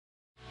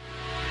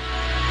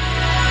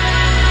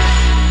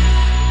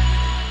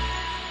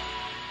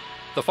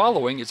The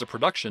following is a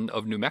production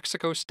of New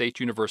Mexico State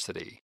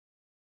University.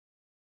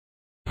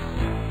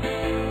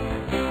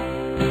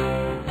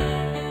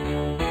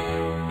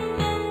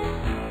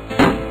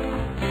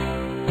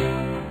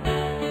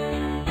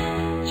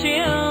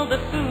 Chill the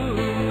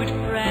food,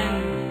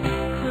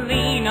 friend.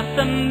 Clean up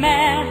the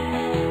mess.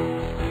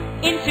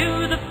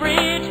 Into the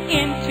fridge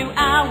in 2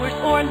 hours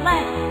or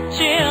less.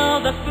 Chill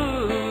the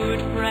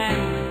food,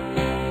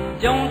 friend.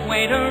 Don't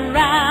wait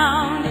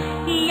around.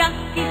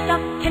 Yucky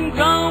stuff can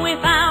grow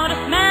without a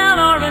smell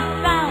or a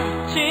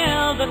sound.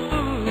 Chill the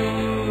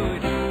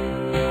food.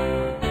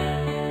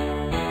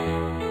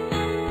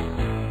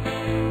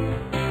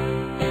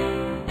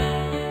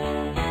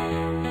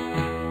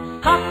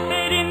 Pop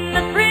it in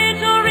the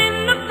fridge or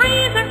in the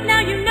freezer. Now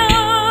you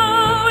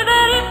know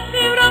that if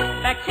you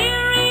don't,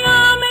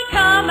 bacteria may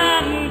come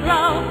and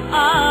grow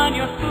on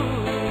your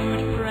food,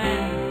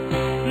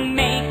 friend,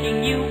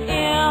 making you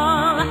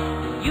ill.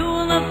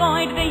 You'll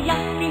avoid the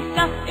yucky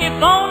stuff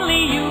if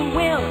only you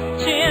will.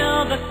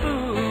 Chill the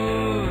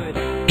food.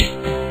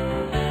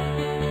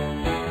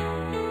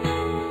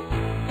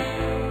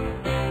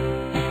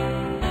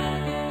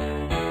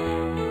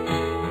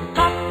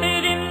 Pop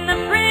it in the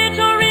fridge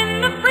or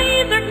in the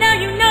freezer. Now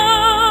you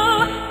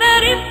know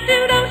that if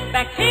you don't,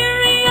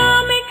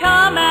 bacteria may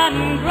come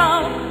and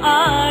grow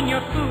on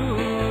your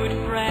food,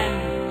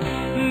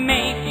 friend,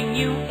 making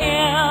you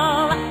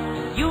ill.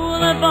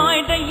 You'll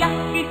avoid the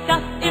yucky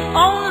stuff if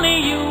only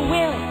you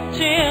will.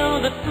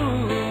 Chill the food.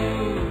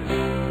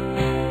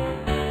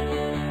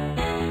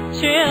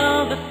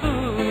 Chill the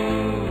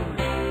food.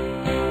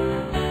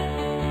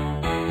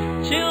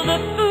 Chill the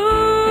food.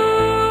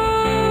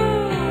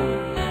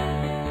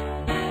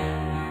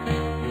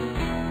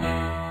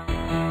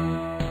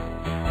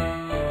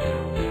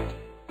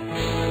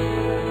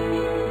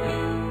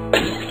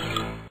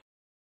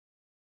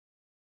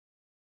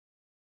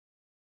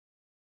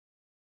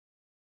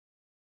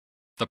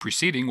 The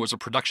preceding was a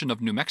production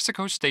of New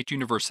Mexico State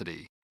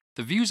University.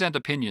 The views and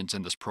opinions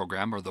in this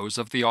program are those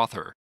of the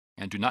author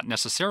and do not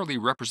necessarily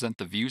represent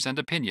the views and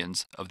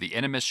opinions of the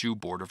NMSU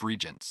Board of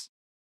Regents.